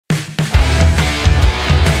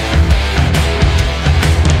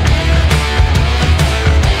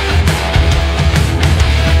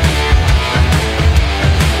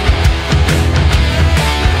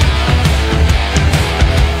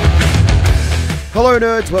Hello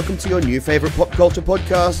nerds, welcome to your new favourite pop culture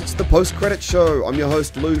podcast. It's the post-credit show. I'm your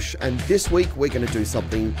host Loosh, and this week we're going to do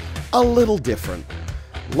something a little different.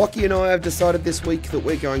 Lockie and I have decided this week that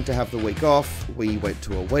we're going to have the week off. We went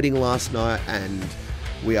to a wedding last night and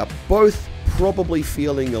we are both probably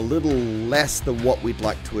feeling a little less than what we'd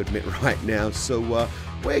like to admit right now. So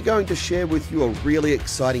we're going to share with you a really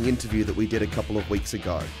exciting interview that we did a couple of weeks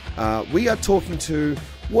ago. We are talking to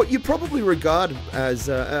what you probably regard as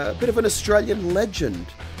a bit of an Australian legend.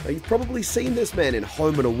 You've probably seen this man in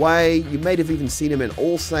Home and Away. You may have even seen him in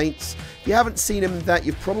All Saints. If you haven't seen him in that,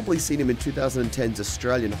 you've probably seen him in 2010's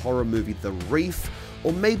Australian horror movie The Reef,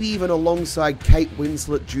 or maybe even alongside Kate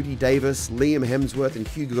Winslet, Judi Davis, Liam Hemsworth and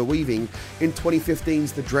Hugo Weaving in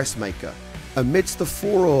 2015's The Dressmaker. Amidst the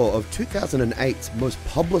furore of 2008's most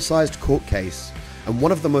publicised court case and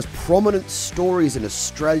one of the most prominent stories in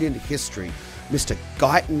Australian history, Mr.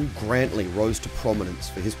 Gyton Grantley rose to prominence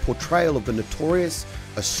for his portrayal of the notorious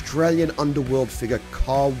Australian underworld figure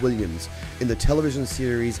Carl Williams in the television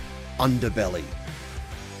series Underbelly.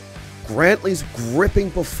 Grantley's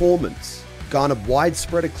gripping performance garnered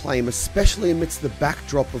widespread acclaim, especially amidst the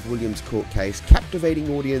backdrop of Williams' court case,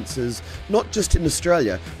 captivating audiences not just in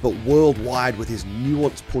Australia, but worldwide with his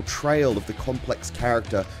nuanced portrayal of the complex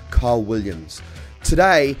character Carl Williams.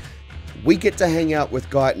 Today, we get to hang out with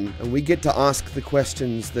Gyton and we get to ask the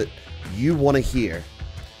questions that you want to hear.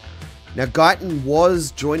 Now, Gyton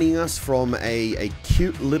was joining us from a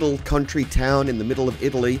cute little country town in the middle of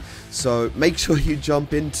Italy, so make sure you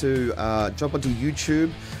jump onto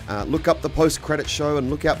YouTube, look up the post-credit show and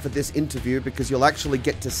look out for this interview, because you'll actually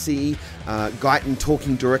get to see Gyton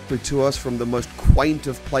talking directly to us from the most quaint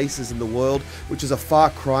of places in the world, which is a far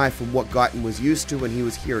cry from what Gyton was used to when he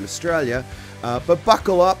was here in Australia. But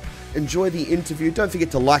buckle up. Enjoy the interview. Don't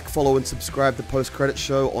forget to like, follow, and subscribe to the Post-Credit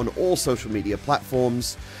Show on all social media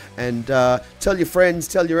platforms. And tell your friends,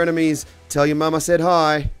 tell your enemies, tell your mum I said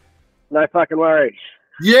hi. No fucking worries.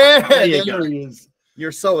 Yeah, there he is.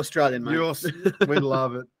 You're so Australian, mate. We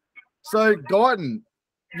love it. So, Gyton,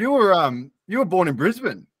 you were born in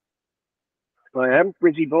Brisbane. I am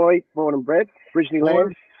Brizzy boy, born and bred,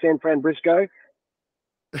 Brisneyland, San Fran Briscoe.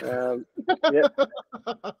 Yep.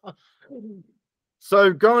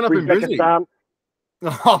 So, growing up in Brisbane.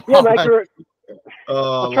 Oh, yeah, mate.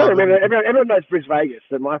 I'm trying to remember. Everyone knows Bris Vegas,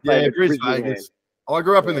 but my favourite Bris Vegas. I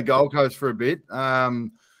grew up in the Gold Coast for a bit.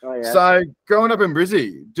 So, growing up in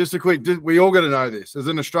Brizzy, just a quick, we all got to know this. As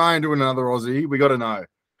an Australian to another Aussie, we got to know.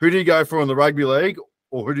 Who do you go for in the rugby league,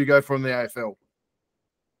 or who do you go for in the AFL?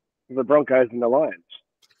 The Broncos and the Lions.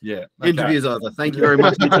 Yeah. Okay. Interview's over. Thank you very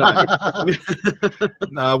much for your time.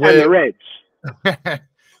 And the Reds.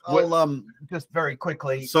 I'll just very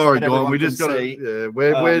quickly. Sorry, Don. We just got to.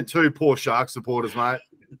 We're two poor Shark supporters, mate.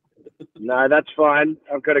 No, that's fine.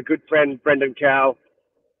 I've got a good friend, Brendan Cowell,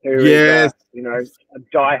 who is, a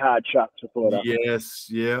diehard Shark supporter. Yes.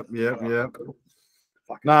 Yep.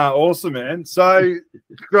 Nah, awesome, man. So,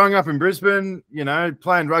 growing up in Brisbane,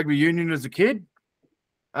 playing rugby union as a kid,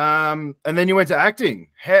 and then you went to acting.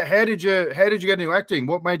 How did you get into acting?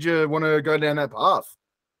 What made you want to go down that path?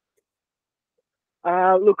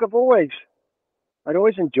 Look, I'd always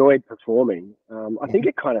enjoyed performing. I think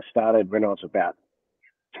it kind of started when I was about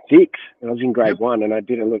 6, and I was in grade 1, and I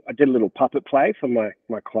did a little puppet play for my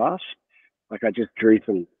class. Like, I just drew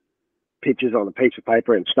some pictures on a piece of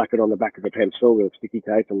paper and stuck it on the back of a pencil with sticky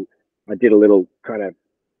tape, and I did a little kind of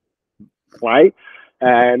play,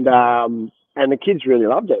 and the kids really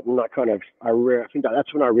loved it. And I think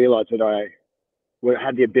that's when I realized that I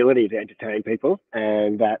had the ability to entertain people,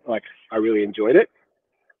 and that I really enjoyed it.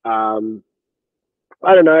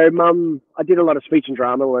 I don't know, Mum. I did a lot of speech and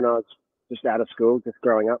drama when I was just out of school, just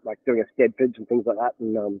growing up, like doing a Stedfords and things like that.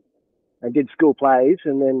 And I did school plays,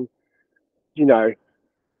 and then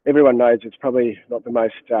everyone knows it's probably not the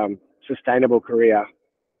most sustainable career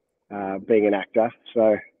being an actor.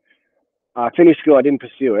 So I finished school. I didn't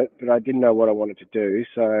pursue it, but I didn't know what I wanted to do.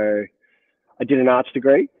 So I did an arts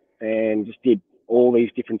degree and just did all these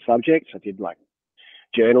different subjects. I did like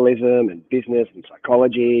journalism and business and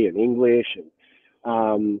psychology and English,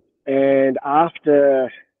 and after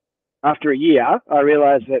a year, I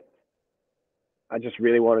realized that I just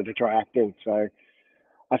really wanted to try acting. So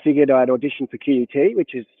I figured I'd audition for QUT,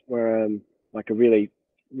 which is like a really,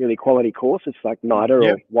 really quality course. It's like NIDA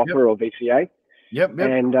or WAPA or VCA. Yep.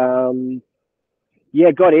 And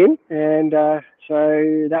got in, and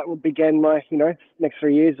so that began my next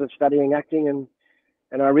 3 years of studying acting, and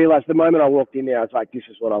I realized the moment I walked in there, I was like, this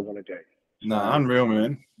is what I want to do. No, unreal,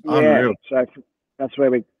 man. Unreal. So that's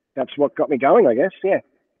what got me going, I guess. Yeah.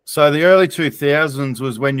 So the early 2000s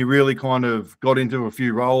was when you really kind of got into a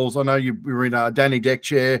few roles. I know you were in Danny Deck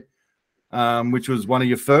Chair, which was one of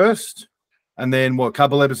your first, and then a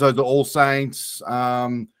couple episodes of All Saints.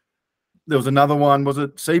 There was another one. Was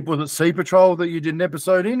it Sea Patrol that you did an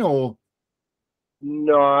episode in, or?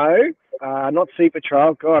 No, not Sea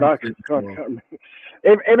Patrol. God, I can't remember.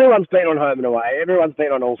 Everyone's been on Home and Away. Everyone's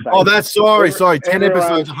been on All Saints. Oh, that's sorry. 10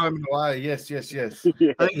 episodes of Home and Away. Yes. Yeah.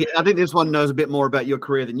 I think this one knows a bit more about your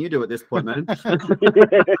career than you do at this point, man. Well,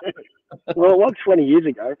 it was 20 years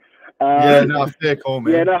ago. Fair call,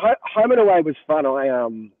 man. Yeah, no, Home and Away was fun. I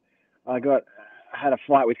had a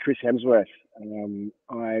fight with Chris Hemsworth.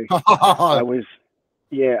 I was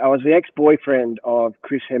the ex-boyfriend of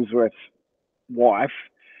Chris Hemsworth's wife.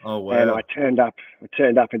 Oh wow! And I turned up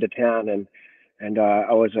into town, and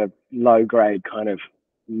I was a low-grade kind of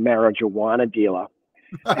marijuana dealer,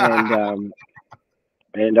 and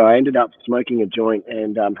I ended up smoking a joint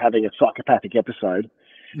and having a psychopathic episode,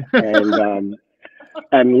 and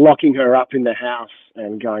locking her up in the house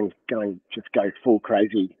and going full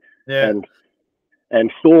crazy. Yeah.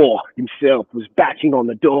 And Thor himself was bashing on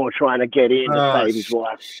the door trying to get in to save his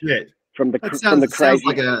wife. Shit. From the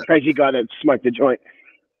crazy guy that smoked a joint.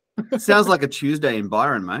 Sounds like a Tuesday in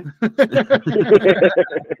Byron, mate.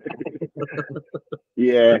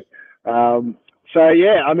 Yeah. So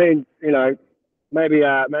yeah, I mean, maybe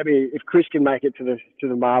if Chris can make it to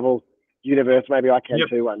the Marvel universe, maybe I can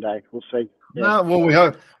too one day. We'll see. Yeah. No,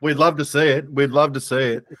 well, we'd love to see it. We'd love to see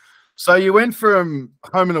it. So you went from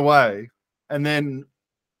Home and Away, and then,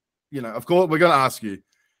 of course, we're going to ask you.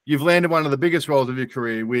 You've landed one of the biggest roles of your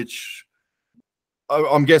career, which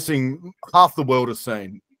I'm guessing half the world has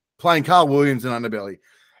seen, playing Carl Williams in Underbelly.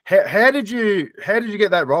 How did you get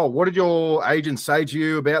that role? What did your agent say to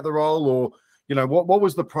you about the role, or what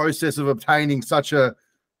was the process of obtaining such a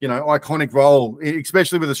iconic role,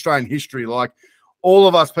 especially with Australian history? Like, all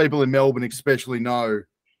of us people in Melbourne especially know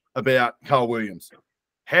about Carl Williams.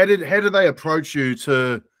 How did they approach you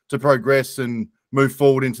to progress and move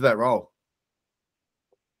forward into that role?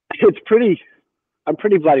 I'm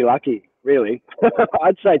pretty bloody lucky, really.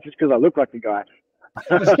 I'd say just because I look like the guy.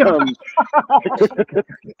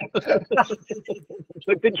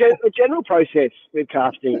 Look, the general process with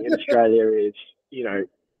casting in Australia is,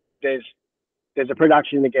 there's a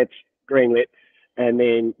production that gets greenlit, and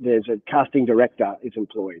then there's a casting director is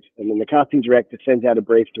employed, and then the casting director sends out a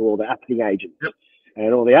brief to all the acting agents. Yep.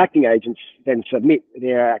 And all the acting agents then submit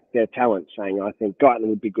their talent, saying, I think Gyton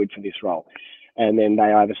would be good for this role. And then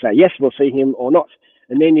they either say, yes, we'll see him, or not.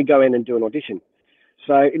 And then you go in and do an audition.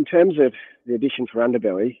 So in terms of the audition for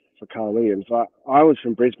Underbelly, for Carl Williams, I was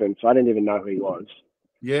from Brisbane, so I didn't even know who he was.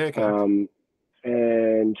 Yeah. Okay.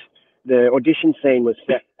 And the audition scene was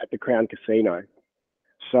set at the Crown Casino.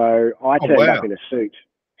 So I turned up in a suit.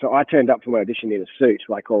 So I turned up for my audition in a suit,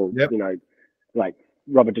 like like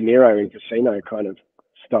Robert De Niro in Casino kind of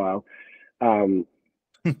style. And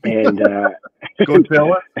good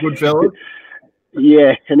fella.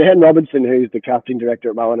 Yeah, and Anne Robinson, who's the casting director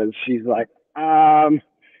at Mulliners, she's like,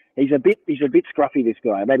 he's a bit scruffy, this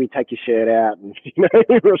guy. Maybe take your shirt out and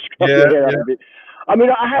real scruff your hair up a bit. I mean,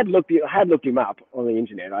 I had looked him up on the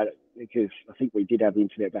internet because I think we did have the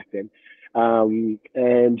internet back then, and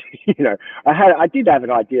I did have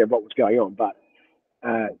an idea of what was going on, but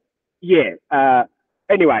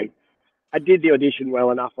anyway, I did the audition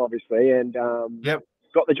well enough, obviously, and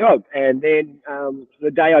got the job. And then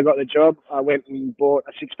the day I got the job, I went and bought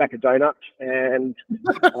a 6-pack of donuts and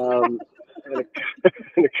and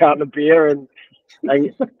a carton of beer and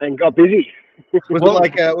got busy.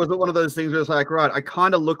 Was it one of those things where it's like, right, I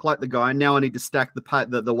kind of look like the guy, now I need to stack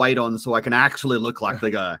the weight on so I can actually look like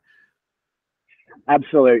the guy?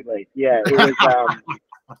 Absolutely, yeah.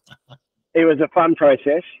 It was a fun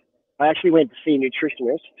process. I actually went to see a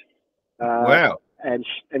nutritionist. Wow. And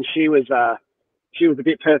she was a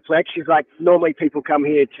bit perplexed. She's like, normally people come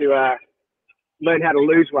here to learn how to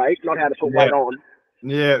lose weight, not how to put weight on.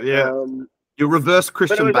 Yeah. You reverse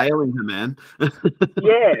Christian Bale in her, man.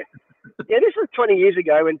 Yeah, this was 20 years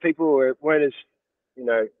ago when people weren't as,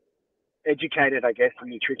 educated, I guess, in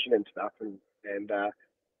nutrition and stuff. And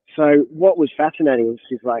so what was fascinating was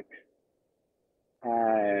she's like,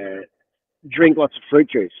 drink lots of fruit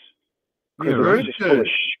juice. Because it's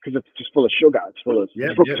just full of sugar. It's full of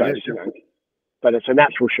fructose, But it's a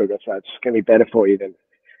natural sugar, so it's going to be better for you than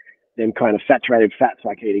kind of saturated fats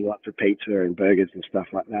like eating lots of pizza and burgers and stuff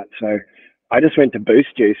like that. So I just went to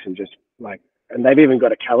Boost Juice and just and they've even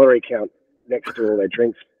got a calorie count next to all their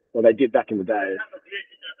drinks. Well, they did back in the day.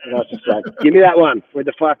 And I was just like, give me that one with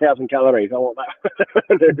the 5,000 calories. I want that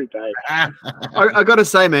every day. I got to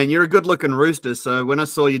say, man, you're a good-looking rooster. So when I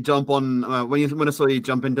saw you jump on, when I saw you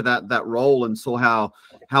jump into that role and saw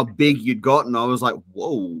how big you'd gotten, I was like,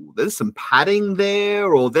 whoa, there's some padding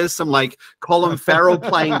there, or there's some like Colin Farrell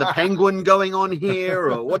playing the penguin going on here,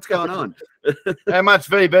 or what's going on? How much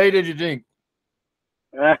VB did you drink?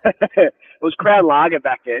 It was Crown Lager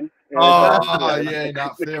back then. Yeah,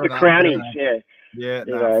 no, the fair enough. Crownies, yeah. Yeah,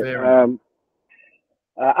 no, fair enough.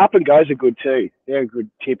 Up and Goes are good too. They're a good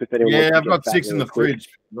tip if anyone. Yeah, wants to I've got get 6 in really the quick. fridge.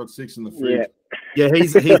 I've got 6 in the fridge. Yeah,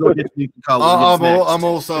 he's auditioning for Carl Williams next. I'm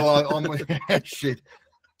also shit.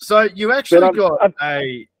 So you actually got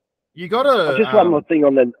a just one more thing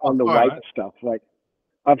on the weight right. stuff. Like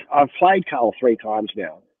I've played Carl 3 times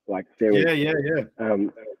now. Like there was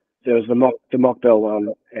there was the mock bell one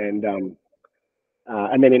and then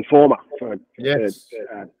Informer for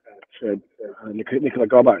Nicola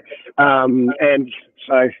Gobbo. And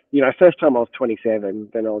so, first time I was 27,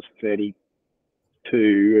 then I was 32,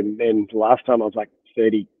 and then the last time I was like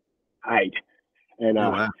 38. And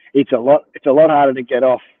it's a lot harder to get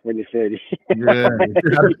off when you're 30. Yeah,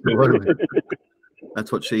 absolutely.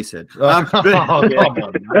 That's what she said. Come on,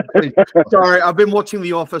 sorry, I've been watching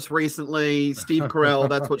The Office recently. Steve Carell,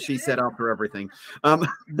 that's what she said after everything.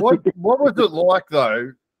 What was it like,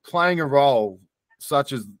 though, playing a role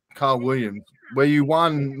such as Carl Williams, where you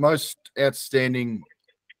won most outstanding?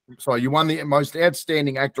 Sorry, you won the most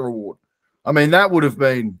outstanding actor award. I mean, that would have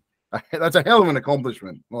been that's a hell of an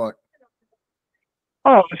accomplishment. Like,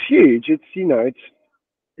 oh, it's huge. It's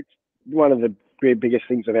it's one of the biggest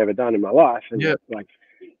things I've ever done in my life. And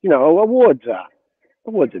awards are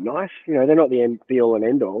nice. They're not the be all and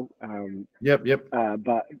end all.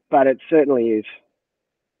 But it certainly is,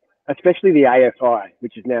 especially the AFI,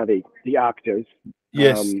 which is now the actors.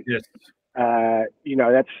 Yes.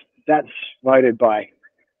 That's voted by.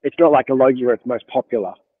 It's not like a Logie where it's most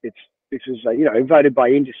popular. This is voted by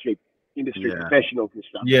industry professionals and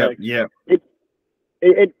stuff.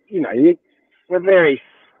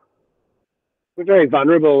 We're very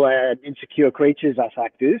vulnerable and insecure creatures, us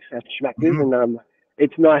actors, us schmackers, and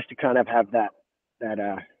it's nice to kind of have that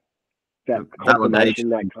confirmation,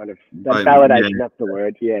 that validation. That's the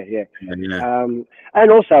word. Yeah.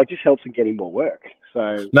 And also it just helps in getting more work.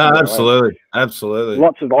 So absolutely.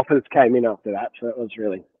 Lots of offers came in after that, so it was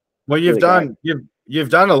really well. You've done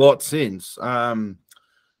a lot since. I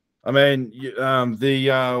mean,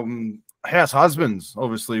 the House Husbands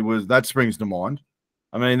obviously that springs to mind.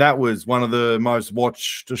 I mean, that was one of the most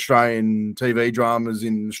watched Australian TV dramas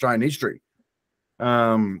in Australian history.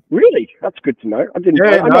 Really? That's good to know. I didn't.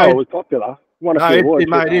 I know it was popular.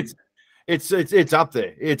 It's up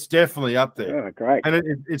there. It's definitely up there. Oh, great! And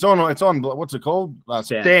it's on. What's it called?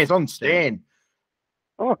 Stan. It's on Stan.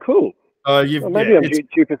 Oh, cool. Maybe I'm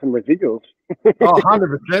due for some residuals.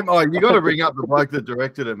 100%. Oh, you got to bring up the bloke that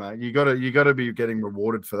directed it, mate. You got to be getting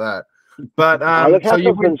rewarded for that. But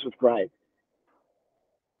Husbands was great.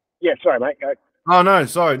 Yeah, sorry, mate. Go. Oh no,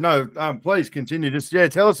 sorry, no. Please continue. Just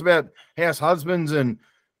tell us about House Husbands and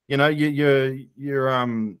your how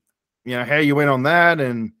you went on that,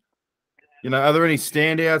 and are there any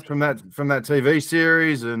standouts from that TV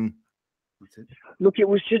series? And look, it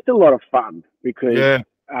was just a lot of fun because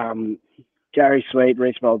Gary Sweet,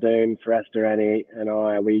 Reece Muldoon, Faraz Durrani, and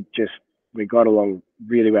I we got along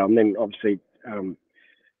really well, and then obviously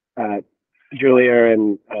Julia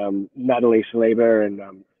and Natalie Saliba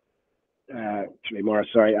and Julie Morris,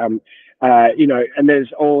 sorry. And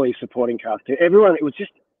there's all these supporting cast. Everyone, it was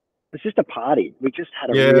just a party. We just had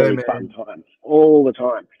a really fun time all the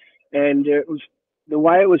time. And it was the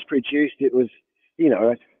way it was produced. It was,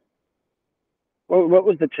 what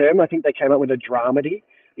was the term? I think they came up with a dramedy.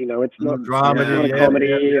 It's not a comedy,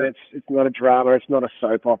 and it's not a drama. It's not a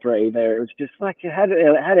soap opera either. It was just like it had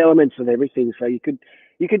elements of everything. So you could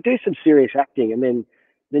do some serious acting, and then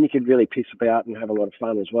you could really piss about and have a lot of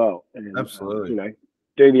fun as well. And, absolutely.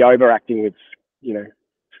 Do the overacting with,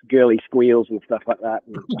 girly squeals and stuff like that.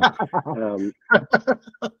 And,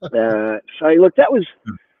 so look, that was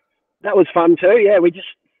fun too. Yeah, it was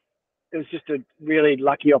just a really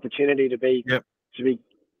lucky opportunity to be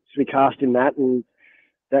cast in that, and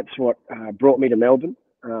that's what brought me to Melbourne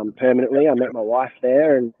permanently. I met my wife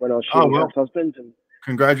there, and when I was shooting House Husbands, and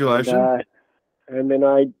congratulations. And then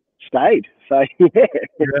I stayed. So yeah.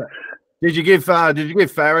 Did you give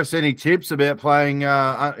Faris any tips about playing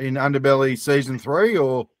in Underbelly season 3,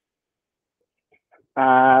 or?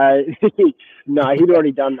 No, he'd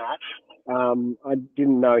already done that. I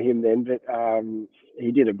didn't know him then, but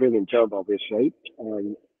he did a brilliant job, obviously.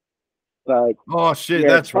 So, Oh shit, yeah,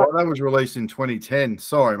 that's right. That was released in 2010.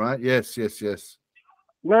 Sorry, mate. Yes.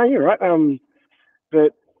 No, you're right.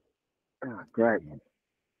 But great.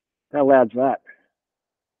 How loud's that?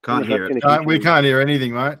 Can't hear it. We can't hear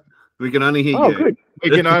anything, mate. We can only hear Oh, you. good. We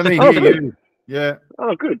can only Oh, hear good. you. Yeah.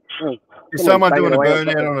 Oh, good. Oh, Is someone doing a banging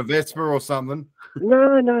away burnout on a Vespa or something?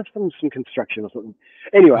 No, some construction or something.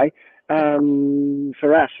 Anyway,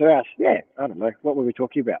 for us, yeah, I don't know. What were we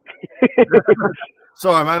talking about?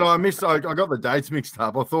 Sorry, mate. I got the dates mixed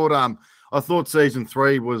up. I thought season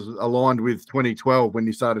 3 was aligned with 2012 when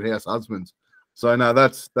you started House Husbands. So no,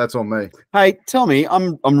 that's on me. Hey, tell me,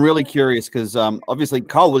 I'm really curious because obviously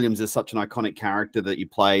Carl Williams is such an iconic character that you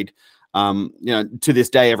played. You know, to this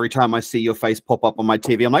day, every time I see your face pop up on my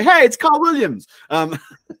TV, I'm like, hey, it's Carl Williams. I'm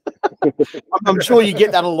sure you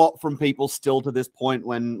get that a lot from people still to this point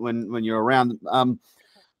when you're around.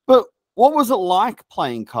 But what was it like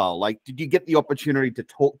playing Carl? Like, did you get the opportunity to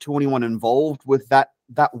talk to anyone involved with that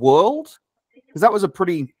world? Because that was a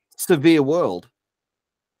pretty severe world.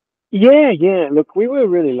 Yeah. Look, we were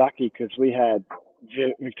really lucky because we had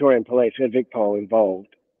Victorian Police, we had VicPol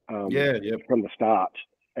involved from the start.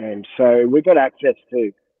 And so we got access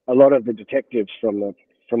to a lot of the detectives from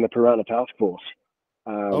the Piranha Task Force.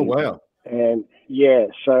 Oh wow! And yeah,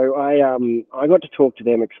 so I got to talk to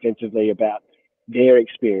them extensively about their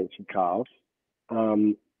experience with Carl.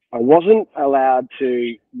 I wasn't allowed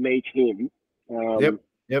to meet him.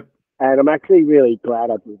 Yep. And I'm actually really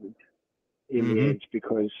glad I didn't in the end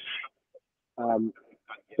because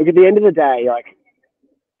look, at the end of the day, like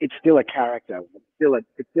it's still a character.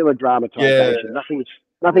 It's still a dramatization. Yeah.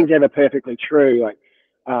 Nothing's ever perfectly true. Like,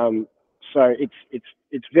 so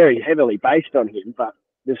it's very heavily based on him, but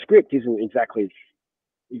the script isn't exactly.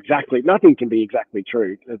 Nothing can be exactly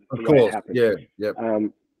true. Of course. Yeah. Yep.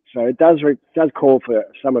 So it does call for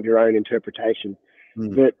some of your own interpretation.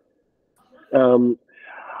 But I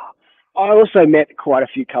also met quite a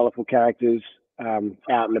few colourful characters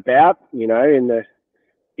out and about. You know,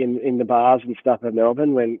 in the bars and stuff in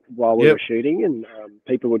Melbourne while we were shooting, and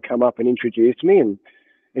people would come up and introduce me and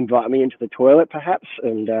invite me into the toilet, perhaps.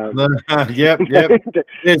 And yep.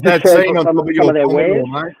 There's that scene on some of their wares.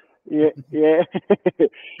 Mate. Yeah.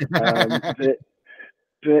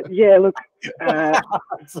 But yeah, look.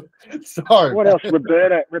 Sorry. What else?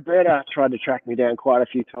 Roberta tried to track me down quite a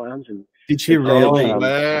few times, and did she really?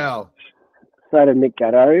 Wow. So did Nick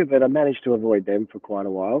Gatto, but I managed to avoid them for quite a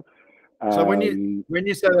while. So when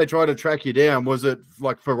you say they tried to track you down, was it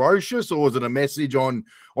like ferocious, or was it a message on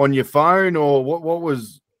your phone, or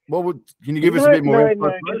can you give us a bit more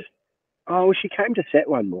info? No, she came to set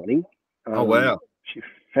one morning. Oh wow! She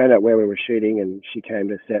found out where we were shooting, and she came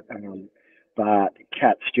to set. But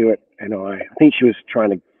Kat Stewart and I think she was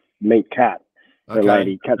trying to meet Kat, Kat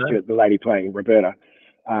Stewart, the lady playing Roberta.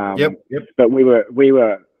 Yep. But we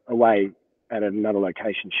were away at another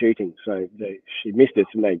location shooting, so she missed us,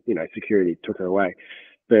 and security took her away.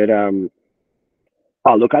 But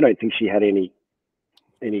look, I don't think she had any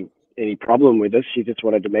problem with us. She just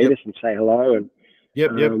wanted to meet us and say hello, and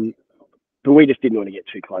but we just didn't want to get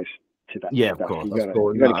too close to that. Yeah, stuff. of You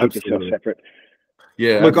course. got to keep yourself separate.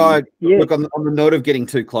 Yeah. Look, look on the note of getting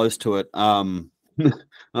too close to it. I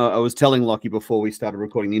was telling Lockie before we started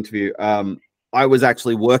recording the interview. I was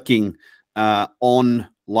actually working on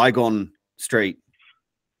Lygon Street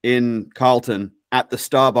in Carlton at the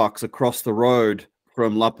Starbucks across the road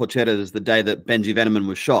from La Porchetta's the day that Benji Veneman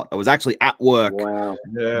was shot. I was actually at work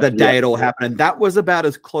the day it all happened, and that was about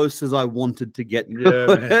as close as I wanted to get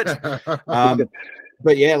to it.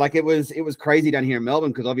 But yeah, like it was crazy down here in Melbourne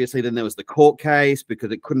because obviously then there was the court case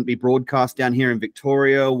because it couldn't be broadcast down here in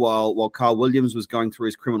Victoria while Carl Williams was going through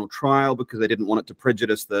his criminal trial because they didn't want it to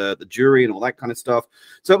prejudice the jury and all that kind of stuff.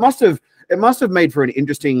 So it must have made for an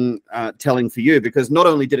interesting telling for you because not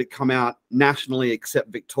only did it come out nationally except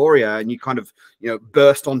Victoria and you kind of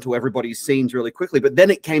burst onto everybody's scenes really quickly, but then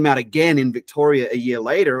it came out again in Victoria a year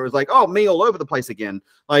later. It was like, oh, me all over the place again.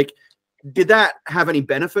 Like, did that have any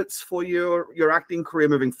benefits for your acting career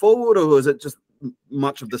moving forward, or was it just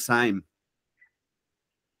much of the same?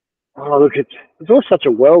 Oh, look, it's all such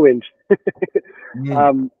a whirlwind.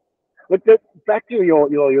 Look, back to your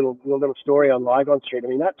little story on Lygon Street. I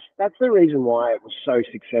mean, that's the reason why it was so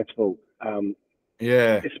successful.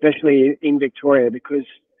 Especially in Victoria, because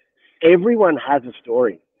everyone has a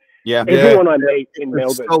story. Yeah, everyone I meet in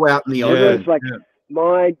Melbourne. So out in the open. It's like.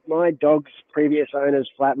 My dog's previous owner's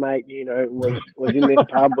flatmate, was in this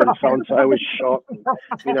pub when so and so was shot.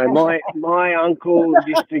 My uncle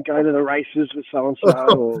used to go to the races with so and so,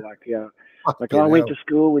 or I went to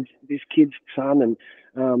school with this kid's son, and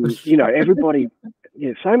everybody.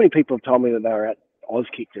 So many people have told me that they were at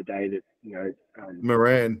Auskick today that you know,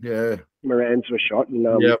 Moran, yeah. Morans were shot. And,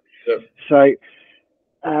 Yep. So,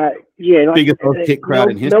 yeah. Like, Biggest kick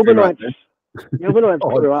crowd in history, right there. Melbourneites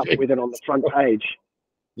grew up with it on the front page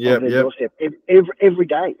of their doorstep every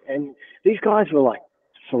day. And these guys were like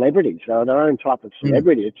celebrities. They were their own type of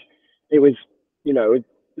celebrity. It was, you know, it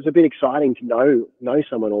was a bit exciting to know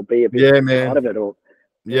someone or be a bit part of it, or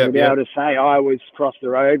be able to say, I was across the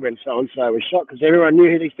road when so-and-so was shot, because everyone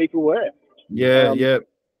knew who these people were.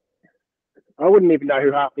 I wouldn't even know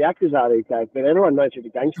who half the actors are these days, but everyone knows who the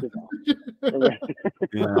gangsters are.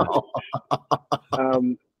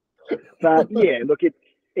 But yeah, look, it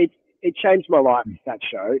changed my life, that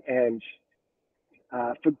show, and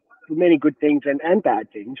for many good things and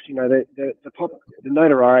bad things. You know, the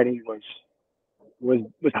notoriety was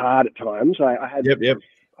hard at times. I had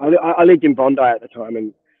I lived in Bondi at the time,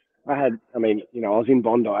 and I was in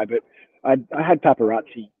Bondi, but I had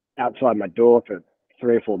paparazzi outside my door for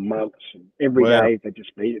 3 or 4 months, and every day they'd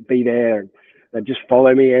just be there, and they'd just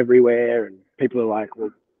follow me everywhere. And people are like,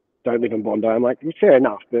 "Well, don't live in Bondi." I'm like, fair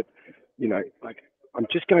enough, but you know, like, I'm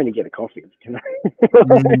just going to get a coffee, you know.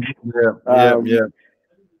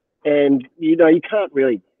 And you know, you can't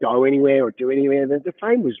really go anywhere or do anywhere. The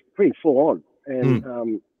fame was pretty full on, and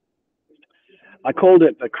I called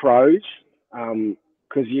it the Crows,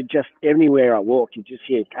 because you just, anywhere I walk, you just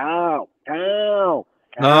hear cow, cow.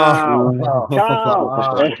 Oh, man.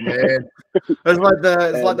 It's like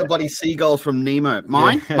the bloody seagulls from Nemo.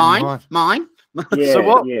 Mine. Yeah,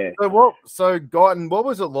 So Gyton, what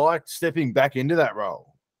was it like stepping back into that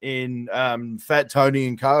role in Fat Tony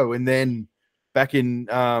and Co, and then back in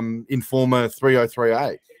Informer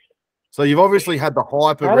 3038? So you've obviously had the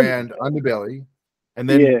hype around Underbelly, and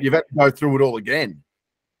then you've had to go through it all again.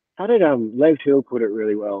 How did Lev Hill put it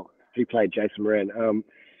really well? He played Jason Moran.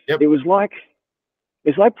 It was like,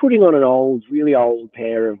 it's like putting on an really old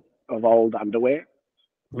pair of old underwear,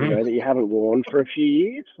 you know, that you haven't worn for a few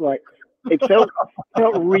years. Like, it felt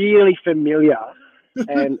really familiar,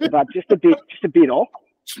 but just a bit off.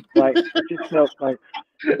 Like, it just felt like.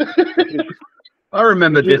 I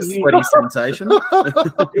remember this sweaty sensation.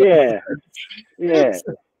 Yeah.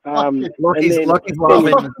 Lockie's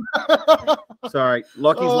laughing. Sorry,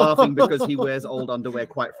 Lockie's laughing because he wears old underwear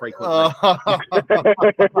quite frequently.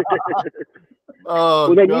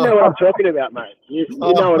 Well, then you know what I'm talking about, mate. You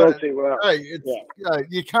know it all too well. Hey,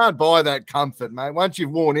 you can't buy that comfort, mate. Once you've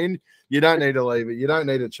worn in, you don't need to leave it. You don't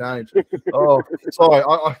need to change. Oh, sorry,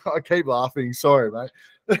 I keep laughing. Sorry, mate.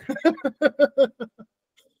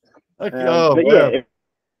 Yeah.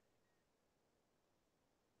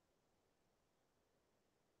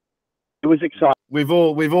 It was exciting. We've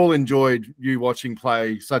all enjoyed you watching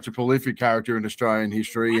play such a prolific character in Australian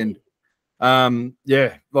history, and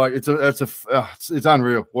like it's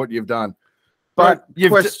unreal what you've done. But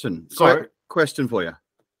question for you: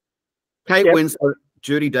 Kate Winslet,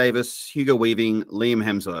 Judy Davis, Hugo Weaving, Liam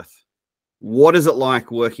Hemsworth. What is it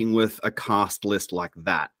like working with a cast list like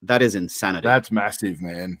that? That is insanity. That's massive,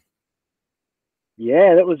 man.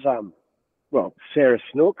 Yeah, that was Sarah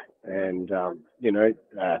Snook and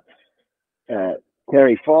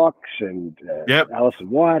Terry Fox and Alison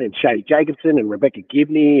White and Shady Jacobson and Rebecca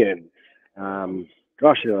Gibney and there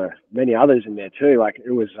were many others in there too. Like,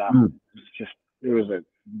 it was it was a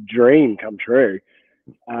dream come true.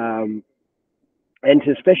 And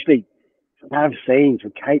to especially have scenes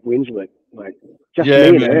with Kate Winslet, like just me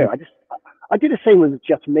and her. I did a scene with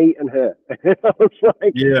just me and her. I was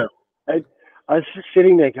like, I was just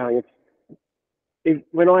sitting there going,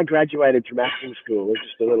 when I graduated from acting school, I was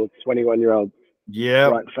just a little 21-year-old,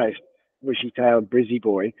 bright-faced, bushy-tailed Brizzy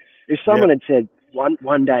boy. If someone had said,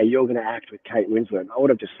 one day you're going to act with Kate Winslet, I would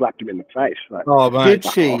have just slapped him in the face. Like, did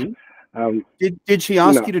she? Did she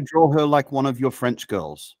ask you to draw her like one of your French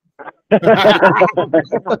girls? I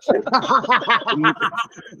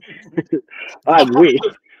wish.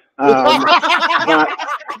 But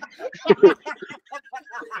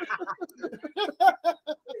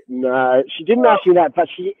no, she didn't ask me that. But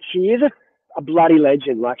she is a bloody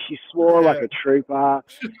legend. Like, she swore like a trooper.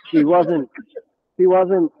 She wasn't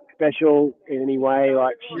special in any way.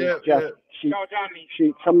 Like, she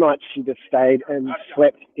some nights she just stayed and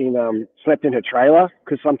slept in her trailer,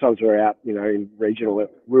 because sometimes we're out, you know, in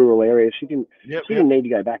rural areas. She didn't need to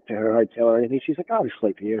go back to her hotel or anything. She's like, I'll just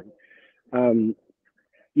sleep here.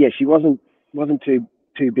 She wasn't too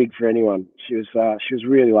big for anyone. She was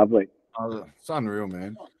really lovely. Oh, it's unreal,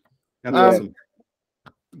 man. That's awesome.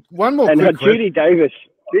 One more. And Judy Davis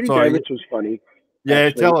was funny. Yeah,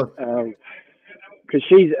 actually. Tell her. Because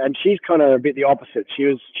she's kind of a bit the opposite. She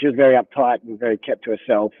was very uptight and very kept to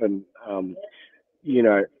herself, and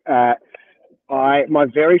my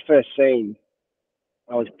very first scene,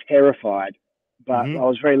 I was terrified, but I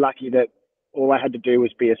was very lucky that all I had to do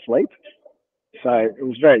was be asleep. So it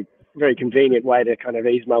was very, very convenient way to kind of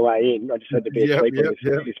ease my way in. I just had to be asleep on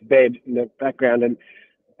this bed in the background,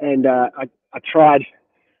 and I tried.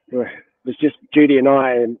 It was just Judy and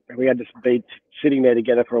I, and we had to be sitting there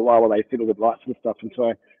together for a while they fiddled with lights and stuff. And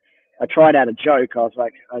so I tried out a joke. I was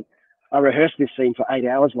like, I rehearsed this scene for 8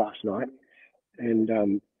 hours last night,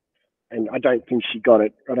 and I don't think she got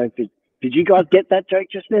it. I don't think. Did you guys get that joke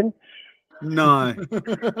just then? No.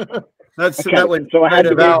 That's okay, that went so I had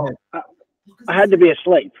to be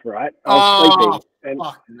asleep, right? I was sleeping, and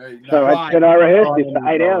so I rehearsed this for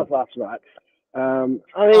 8 hours last night. I mean,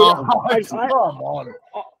 come on.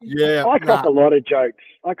 I crack a lot of jokes.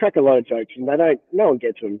 And no one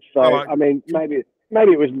gets them. So I mean, maybe it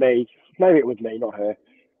was me. Maybe it was me, not her.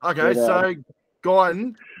 Okay, but, so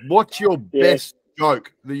Gyton, what's your best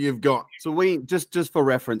joke that you've got? So we just for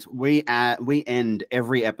reference, we end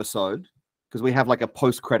every episode because we have like a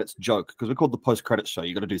post credits joke because we're called the post credits show.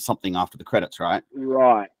 You got to do something after the credits, right?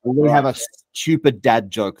 Right. And we have a stupid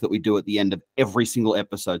dad joke that we do at the end of every single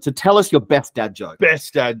episode. So tell us your best dad joke.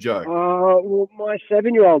 Best dad joke. Well, my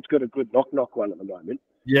 7-year-old's got a good knock one at the moment.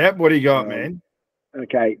 Yeah. What do you got, man?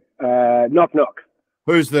 Okay. Knock.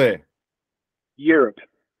 Who's there? Europe.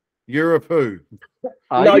 Europe who?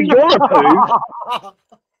 No, Europe who?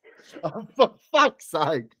 Oh, for fuck's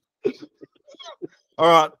sake. All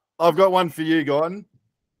right. I've got one for you, Gyton.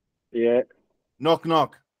 Yeah.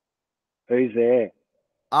 Knock. Who's there?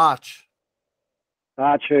 Arch.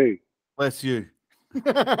 Arch who? Bless you.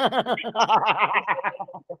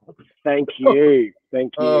 Thank you.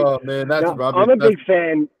 Oh, man, that's rubbish. I'm a big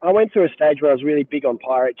fan. I went through a stage where I was really big on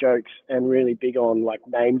pirate jokes and really big on, like,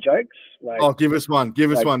 name jokes. Like, give us one.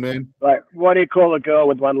 Give us one, man. Like, what do you call a girl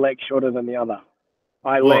with one leg shorter than the other?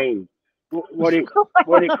 Eileen. What do you call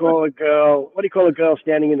a girl? What do you call a girl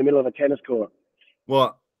standing in the middle of a tennis court?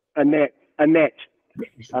 What? A net. What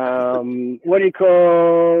do you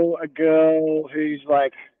call a girl who's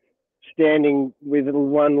like standing with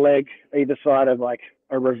one leg either side of like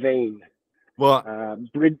a ravine? What?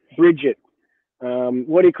 Bridget.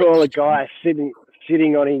 What do you call a guy sitting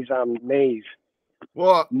on his knees?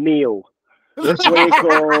 What? Neil. What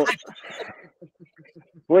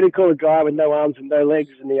do you call a guy with no arms and no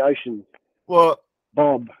legs in the ocean? What?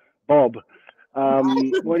 Bob. What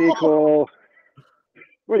do you call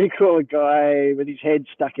a guy with his head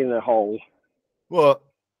stuck in a hole? What?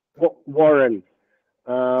 Warren.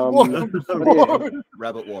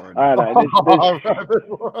 Rabbit Warren. I don't know.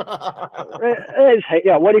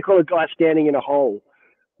 What do you call a guy standing in a hole?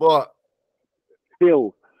 What?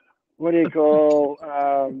 Phil. What do you call?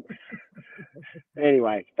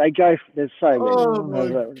 Anyway, they go. There's so many. Oh my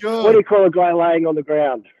God. What do you call a guy laying on the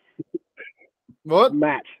ground? What?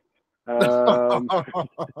 Matt. Anyway,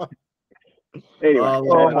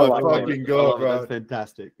 my fucking God, bro. That's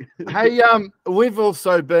fantastic. Hey, we've been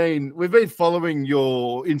following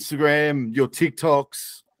your Instagram, your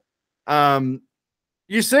TikToks.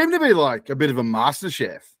 You seem to be like a bit of a master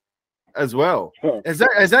chef as well. Has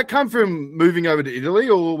that come from moving over to Italy,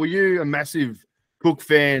 or were you a massive cook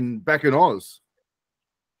fan back in Oz?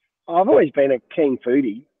 I've always been a keen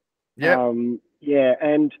foodie. Yeah.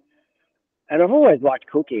 And I've always liked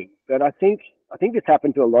cooking, but I think this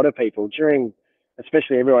happened to a lot of people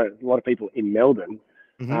especially a lot of people in Melbourne.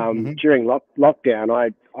 During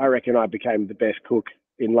lockdown, I reckon I became the best cook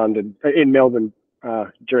in Melbourne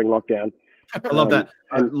during lockdown. I love that.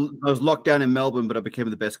 I was locked down in Melbourne, but I became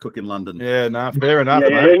the best cook in London. Yeah, fair enough.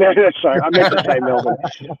 Sorry, I meant to say Melbourne.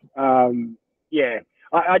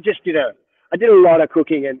 I just did a lot of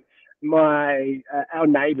cooking, and our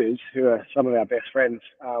neighbours, who are some of our best friends,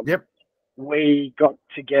 we got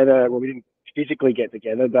together. Well, we didn't physically get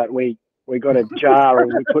together, but we got a jar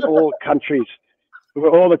and we put all the countries of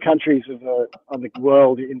the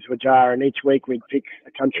world into a jar, and each week we'd pick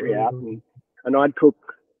a country out, and I'd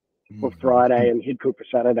cook for Friday and he'd cook for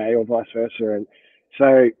Saturday, or vice versa. And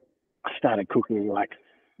so I started cooking like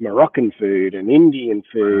Moroccan food and Indian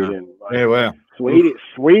food and like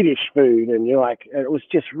Swedish food, and it was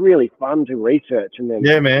just really fun to research, and then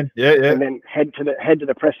and then head to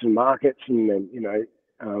the Preston markets, and then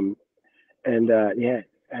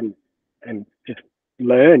and just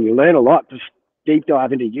learn. You learn a lot. Just deep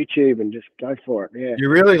dive into YouTube and just go for it. Yeah, you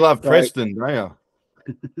really love Preston, don't you?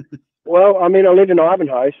 Well, I mean, I live in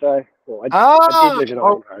Ivanhoe, so I did live in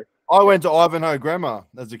Ivanhoe. I went to Ivanhoe Grammar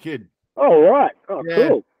as a kid. Oh, right. Oh,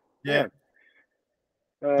 cool. Yeah.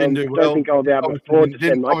 Didn't do well. I don't think I'll be able to afford to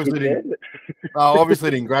send my kids there.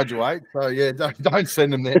 Obviously didn't graduate, so yeah, don't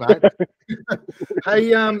send them there, mate.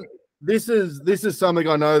 Hey, this is something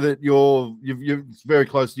I know that you're it's very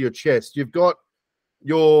close to your chest. You've got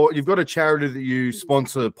a charity that you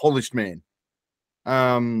sponsor, Polished Man.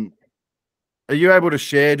 Are you able to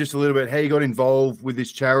share just a little bit how you got involved with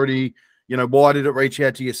this charity? You know, why did it reach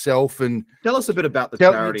out to yourself? And tell us a bit about the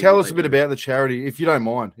charity. Tell us a bit about the charity, if you don't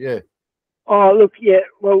mind. Yeah. Oh, look, yeah.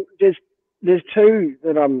 Well, there's two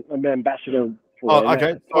that I'm ambassador for. Oh,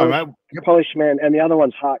 okay. Sorry, mate. Yep. Polished Man, and the other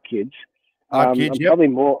one's Heart Kids. Heart Kids. I'm yep.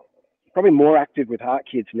 probably more active with Heart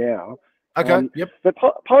Kids now. Okay. Yep. But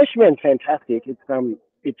Polished Man's fantastic. It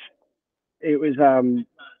was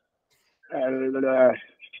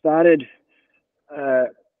started. Oh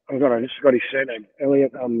God, I just got his surname.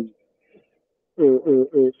 Elliot. How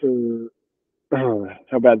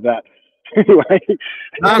about that? Anyway.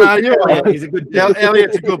 No, you're right. He's a good.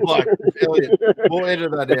 Elliot's a good bloke. Elliot, we'll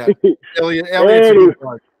edit that out. Elliot's a good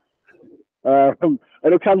bloke.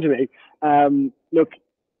 It'll come to me. Look,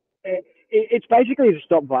 it's basically to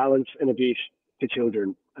stop violence and abuse to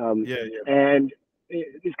children. And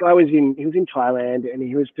this guy was in Thailand, and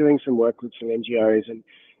he was doing some work with some NGOs,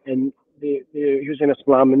 and he was in a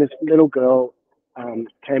slum, and this little girl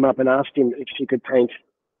came up and asked him if she could paint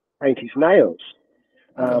his nails.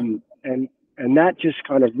 And that just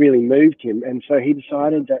kind of really moved him. And so he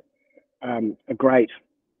decided that a great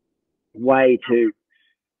way to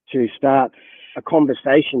start a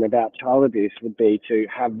conversation about child abuse would be to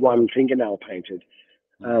have one fingernail painted.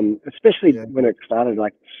 Especially when it started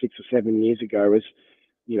like 6 or 7 years ago, it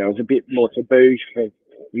was a bit more taboo for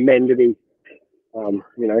men to be,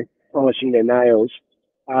 polishing their nails.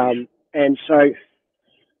 And so,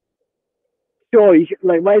 sure,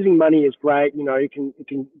 like raising money is great. You can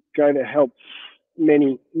go to help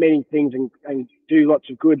many things and do lots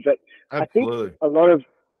of good. But absolutely. I think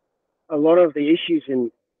a lot of the issues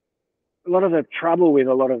a lot of the trouble with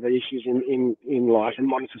a lot of the issues in life and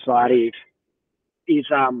modern society is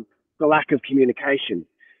the lack of communication,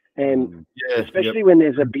 and especially when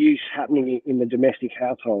there's abuse happening in the domestic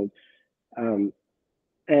household.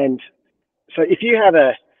 And so if you have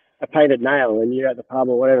a painted nail and you're at the pub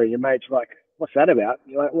or whatever, your mate's like, "What's that about?"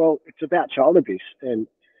 You're like, "Well, it's about child abuse," and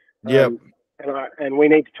we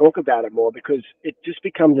need to talk about it more, because it just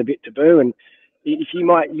becomes a bit taboo. And if you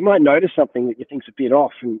might notice something that you think's a bit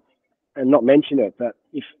off and not mention it, but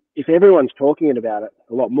if everyone's talking about it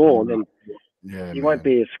a lot more, then you won't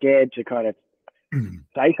be as scared to kind of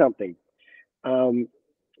say something. And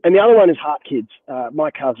the other one is Heart Kids.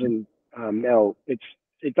 My cousin Mel,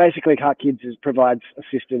 it basically, Heart Kids provides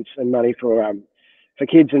assistance and money for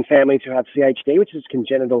kids and families who have CHD, which is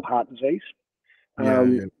congenital heart disease.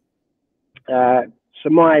 So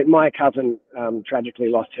my cousin tragically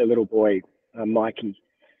lost her little boy, Mikey,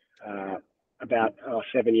 about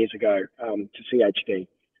 7 years ago to CHD.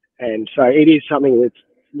 And so it is something that's,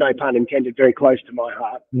 no pun intended, very close to my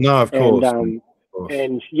heart. No, of course.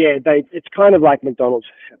 And yeah, it's kind of like Ronald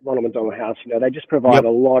McDonald House. They just provide a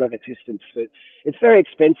lot of assistance. It's very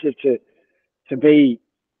expensive to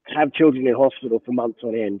have children in hospital for months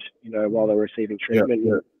on end, while they're receiving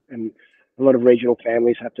treatment. And a lot of regional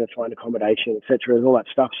families have to find accommodation, etc., and all that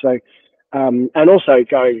stuff. So, and also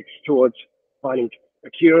going towards finding a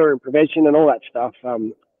cure and prevention and all that stuff.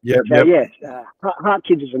 Heart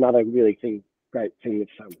Kids is another really great thing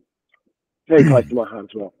that's very close to my heart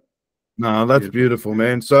as well. No, that's beautiful,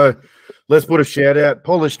 man. So let's put a shout out,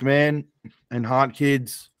 Polished Man and Heart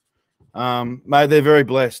Kids. Mate, they're very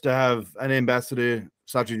blessed to have an ambassador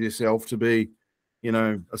such as yourself to be,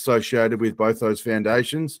 associated with both those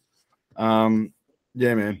foundations. Yeah,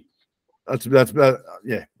 man, that's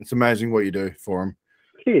it's amazing what you do for them.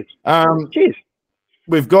 Cheers. Cheers.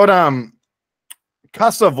 We've got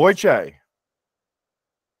Casa Voce.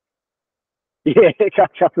 Yeah,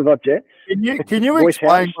 Casa Voce. Can you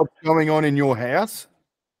explain what's going on in your house?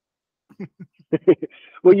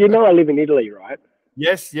 Well, I live in Italy, right?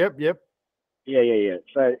 Yes. Yep. Yeah.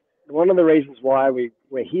 So one of the reasons why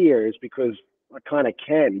we're here is because I kind of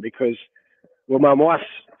can, because, well, my wife's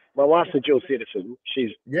a dual citizen.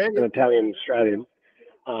 She's an Italian Australian,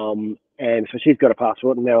 and so she's got a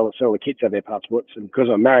passport, and now so all the kids have their passports, and because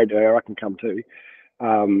I'm married to her, I can come too.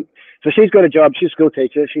 So she's got a job. She's a school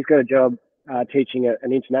teacher. She's got a job teaching at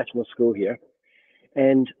an international school here,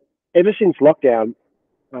 and ever since lockdown,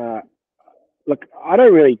 look, I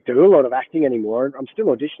don't really do a lot of acting anymore. I'm still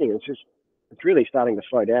auditioning. It's really starting to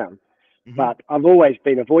slow down. Mm-hmm. But I've always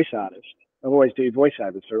been a voice artist. I always do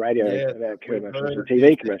voiceovers for radio commercials and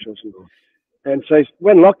TV commercials. And so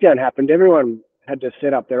when lockdown happened, everyone had to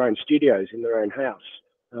set up their own studios in their own house.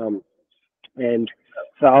 And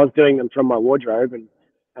so I was doing them from my wardrobe, and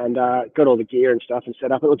and got all the gear and stuff and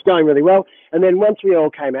set up. It was going really well. And then once we all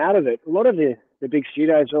came out of it, a lot of the big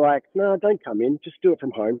studios were like, no, don't come in, just do it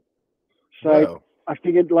from home. So I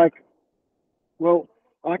figured, like, well,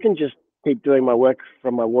 I can just keep doing my work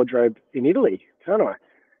from my wardrobe in Italy, can't I?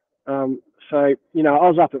 So, you know, I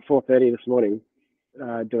was up at 4:30 this morning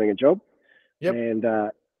doing a job. Yep. And,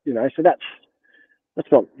 you know, so that's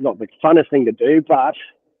not the funnest thing to do, but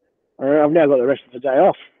I've now got the rest of the day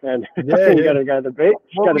off, and I'm going to go to the beach,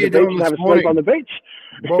 and have a sleep on the beach.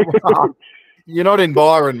 Well, you're not in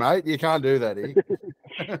Byron, mate. You can't do that here.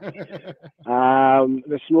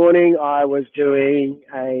 This morning I was doing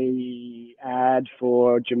a ad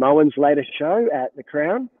for Jamoan's latest show at the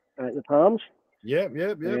Crown at the Palms. Yep.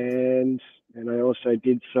 And I also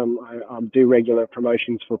did I do regular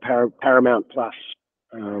promotions for Paramount Plus.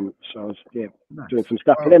 So I was doing some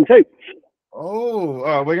stuff for them too.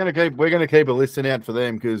 Oh, we're gonna keep a listen out for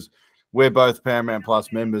them because we're both Paramount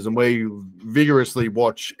Plus members and we vigorously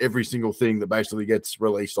watch every single thing that basically gets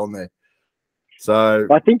released on there. So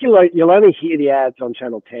I think you'll only hear the ads on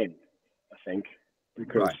Channel 10. I think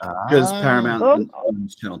because Paramount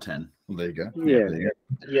owns Channel 10. Well, there you go. Yeah.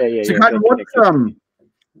 So, Gyton,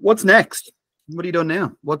 what's next? What are you doing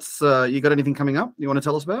now? You got anything coming up you want to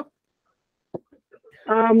tell us about?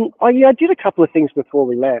 I did a couple of things before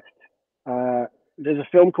we left. There's a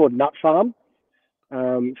film called Nut Farm,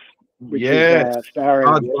 which is starring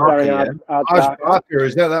Art Barker.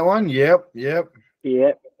 Is that one? Yep. Yeah.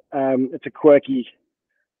 It's a quirky,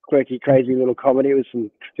 crazy little comedy with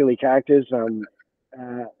some silly characters.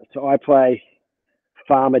 So I play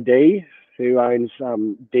Farmer D, who owns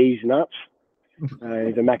D's Nuts.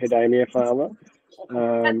 He's a macadamia farmer,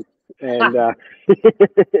 and so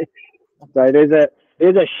there's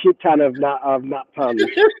a shit ton of nut puns.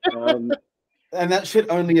 And that shit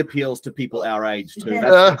only appeals to people our age too.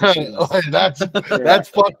 That's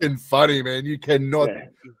fucking funny, man. You cannot. Yeah.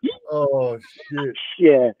 Oh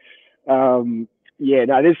shit. Yeah.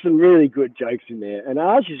 No, there's some really good jokes in there, and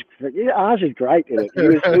Arj is great in it. He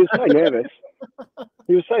was so nervous.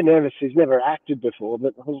 He was so nervous. He's never acted before,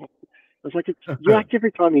 but I was like, you act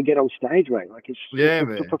every time you get on stage, mate. Like it's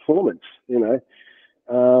a performance, you know.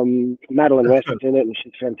 Madeline West is in it, and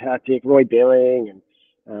she's fantastic. Roy Billing,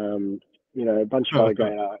 and you know, a bunch of other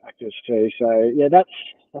great actors too. So yeah,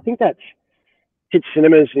 I think that's hit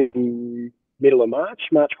cinemas in middle of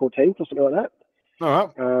March 14th or something like that. All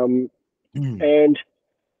right. And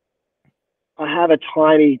I have a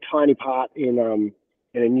tiny part in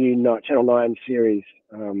a new Channel 9 series.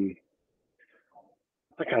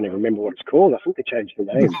 I can't even remember what it's called. I think they changed the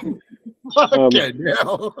name.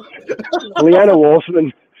 Leanna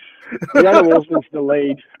Wolfman's the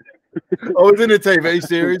lead. I was in a TV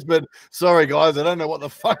series, but sorry guys, I don't know what the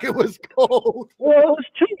fuck it was called. Well, it was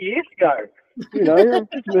 2 years ago. You know,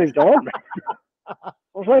 I've just moved on. I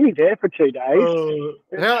was only there for 2 days.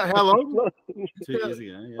 How long? 2 years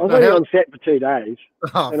ago. Yeah. I was only on set for 2 days.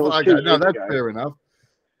 Oh, okay. No, that's fair enough.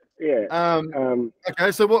 Yeah.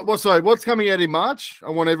 Okay, so what's coming out in March?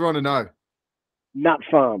 I want everyone to know. Nut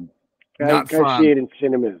Farm. Go see it in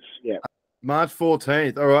cinemas. Yeah. March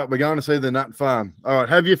 14th. All right, we're going to see the Nut Farm. All right,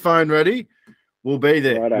 have your phone ready. We'll be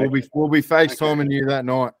there. Righto. We'll be FaceTiming you that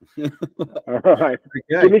night. All right.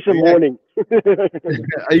 Okay. Give me some warning.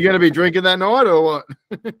 Are you going to be drinking that night or what?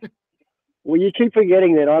 Well, you keep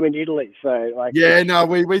forgetting that I'm in Italy, so like. Yeah, no,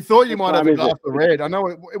 we thought you might have a glass of red. I know.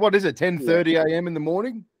 What is it? 10:30 a.m. in the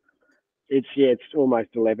morning. It's almost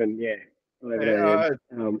 11. Yeah. 11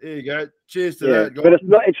 a.m. There you go. Cheers to that. But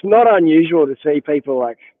it's not unusual to see people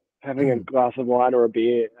like having a glass of wine or a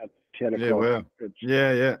beer at 10 o'clock.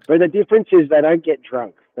 Yeah, well. But the difference is they don't get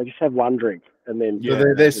drunk. They just have one drink and then.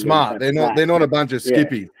 So they're smart. They're not a bunch of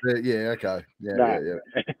skippies. Yeah. Okay. Yeah.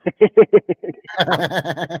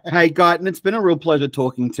 Hey, Gyton, it's been a real pleasure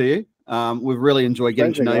talking to you. We've really enjoyed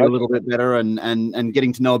getting to know you a little bit better and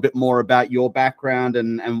getting to know a bit more about your background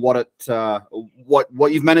and what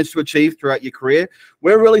you've managed to achieve throughout your career.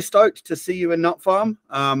 We're really stoked to see you in Nut Farm.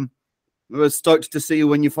 We're stoked to see you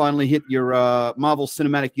when you finally hit your Marvel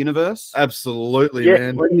Cinematic Universe. Absolutely,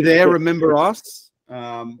 man. When you're there, remember us.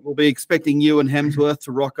 We'll be expecting you and Hemsworth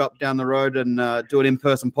to rock up down the road and do an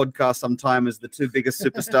in-person podcast sometime as the two biggest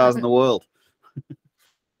superstars in the world.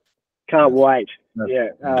 Can't wait. Yeah,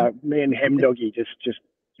 me and Hemdoggy just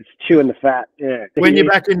chewing the fat. Yeah. When you're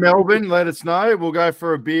back in Melbourne, let us know. We'll go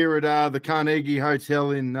for a beer at the Carnegie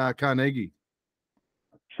Hotel in Carnegie.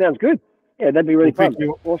 Sounds good. Yeah, that'd be really fun.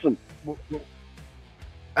 Awesome.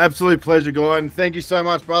 Absolute pleasure, Gyton. Thank you so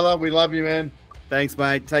much, brother. We love you, man. Thanks,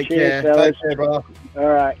 mate. Take care. Take care, brother. All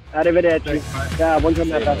right. Arrivederci. Ciao. Buon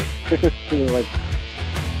giornata.